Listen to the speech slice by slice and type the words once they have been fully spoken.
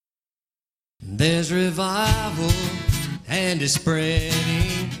There's revival and it's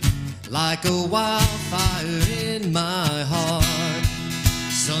spreading like a wildfire in my heart.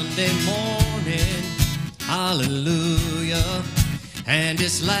 Sunday morning, hallelujah, and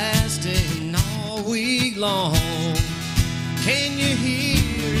it's lasting all week long. Can you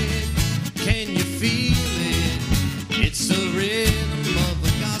hear it? Can you feel it? It's the rhythm of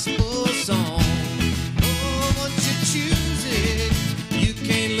a gospel song. Oh, once you choose it, you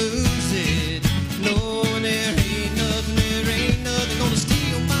can't lose it. No, there ain't nothing gonna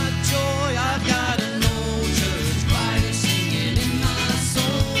steal my joy. I've got an old church choir singing in my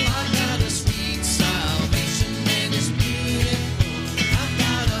soul. I've got a sweet salvation and it's beautiful. I've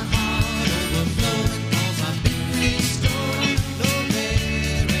got a heart overflowing 'cause I've been restored. No,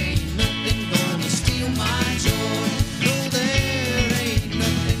 there ain't nothing gonna steal my joy. No, there ain't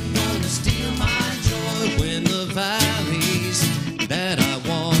nothing gonna steal my joy. When the valleys that I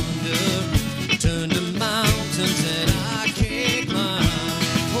wander turn to mountains that I can't climb.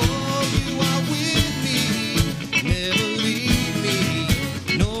 Oh, you are with me, never leave me.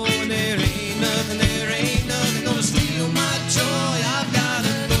 No, there ain't nothing gonna steal my joy. I've got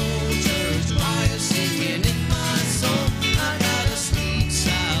an old church choir singing in my soul. I've got a sweet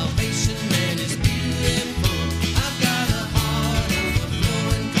salvation and it's beautiful. I've got a heart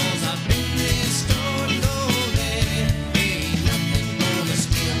overflowing 'cause I've been restored. No, there ain't nothing gonna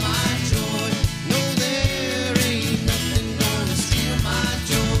steal my joy. No, there ain't nothing gonna steal my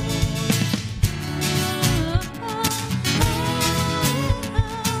joy.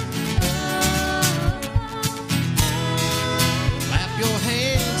 Clap your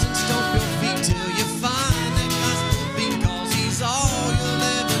hands and stomp your feet till you find that gospel beat, 'cause he's all you'll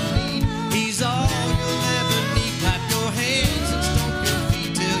ever need. He's all you'll ever need. Clap your hands and stomp your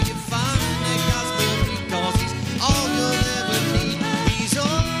feet till you find that gospel beat, 'cause he's all you'll ever need. He's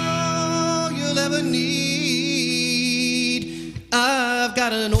all you'll ever need. I've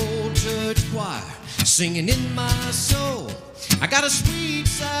got an old church choir singing in my soul. I got a sweet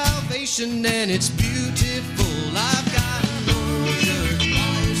salvation and it's beautiful. I've got an old church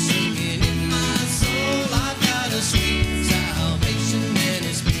choir singing in my soul. I've got a sweet salvation and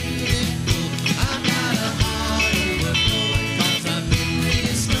it's beautiful. I've got a heart overflowing 'cause I've been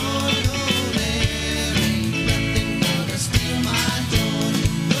restored. No, there ain't nothing gonna steal my joy.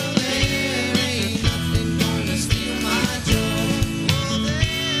 No, there ain't nothing gonna steal my joy. Oh,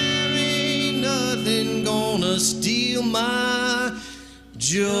 there ain't nothing gonna steal my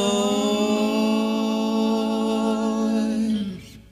joy.